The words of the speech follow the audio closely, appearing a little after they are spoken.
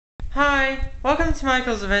Hi, welcome to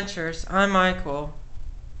Michael's Adventures. I'm Michael.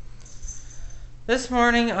 This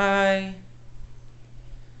morning I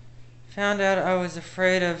found out I was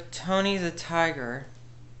afraid of Tony the tiger.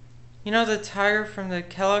 You know the tiger from the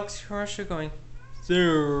Kellogg's commercial going,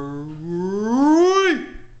 "Sir."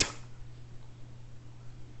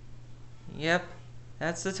 Yep,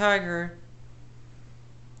 that's the tiger.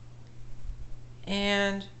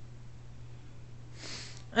 And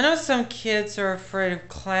I know some kids are afraid of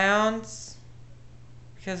clowns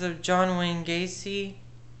because of John Wayne Gacy.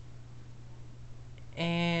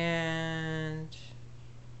 And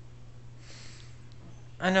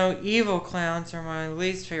I know evil clowns are my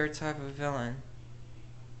least favorite type of villain.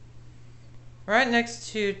 Right next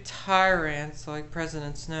to tyrants like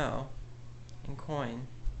President Snow and Coin.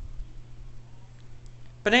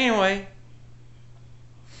 But anyway,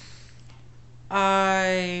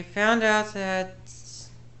 I found out that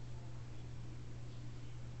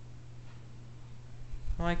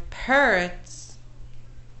like parrots,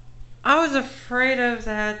 I was afraid of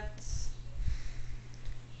that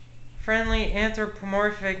friendly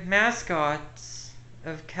anthropomorphic mascots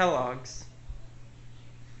of Kellogg's.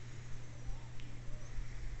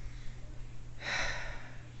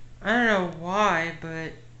 I don't know why,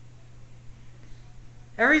 but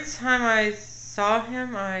every time I saw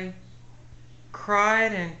him, I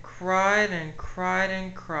cried and cried and cried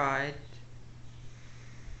and cried.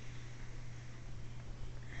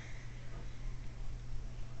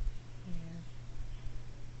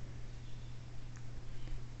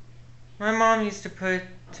 My mom used to put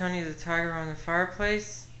Tony the Tiger on the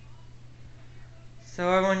fireplace so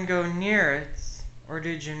I wouldn't go near it or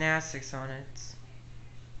do gymnastics on it.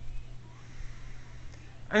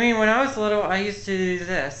 I mean, when I was little, I used to do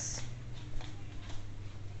this.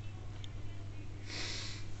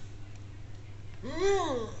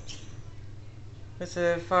 It's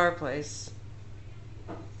a fireplace.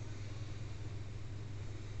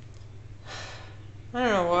 I don't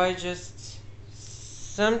know why, just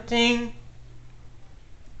something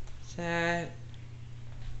that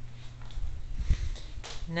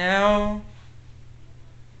now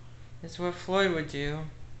is what Floyd would do.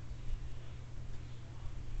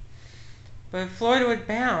 But Floyd would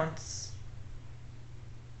bounce.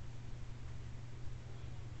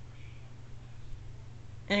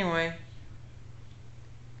 Anyway,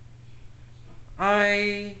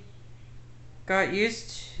 I got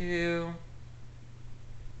used to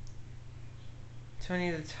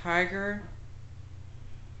Tony the Tiger,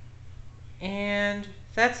 and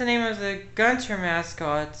that's the name of the Gunter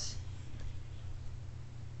mascot.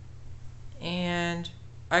 And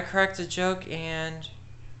I cracked a joke, and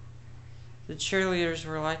the cheerleaders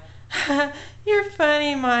were like, "You're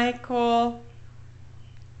funny, Michael."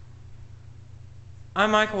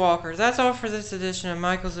 I'm Michael Walker. That's all for this edition of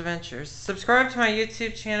Michael's Adventures. Subscribe to my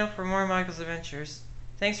YouTube channel for more Michael's Adventures.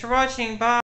 Thanks for watching. Bye.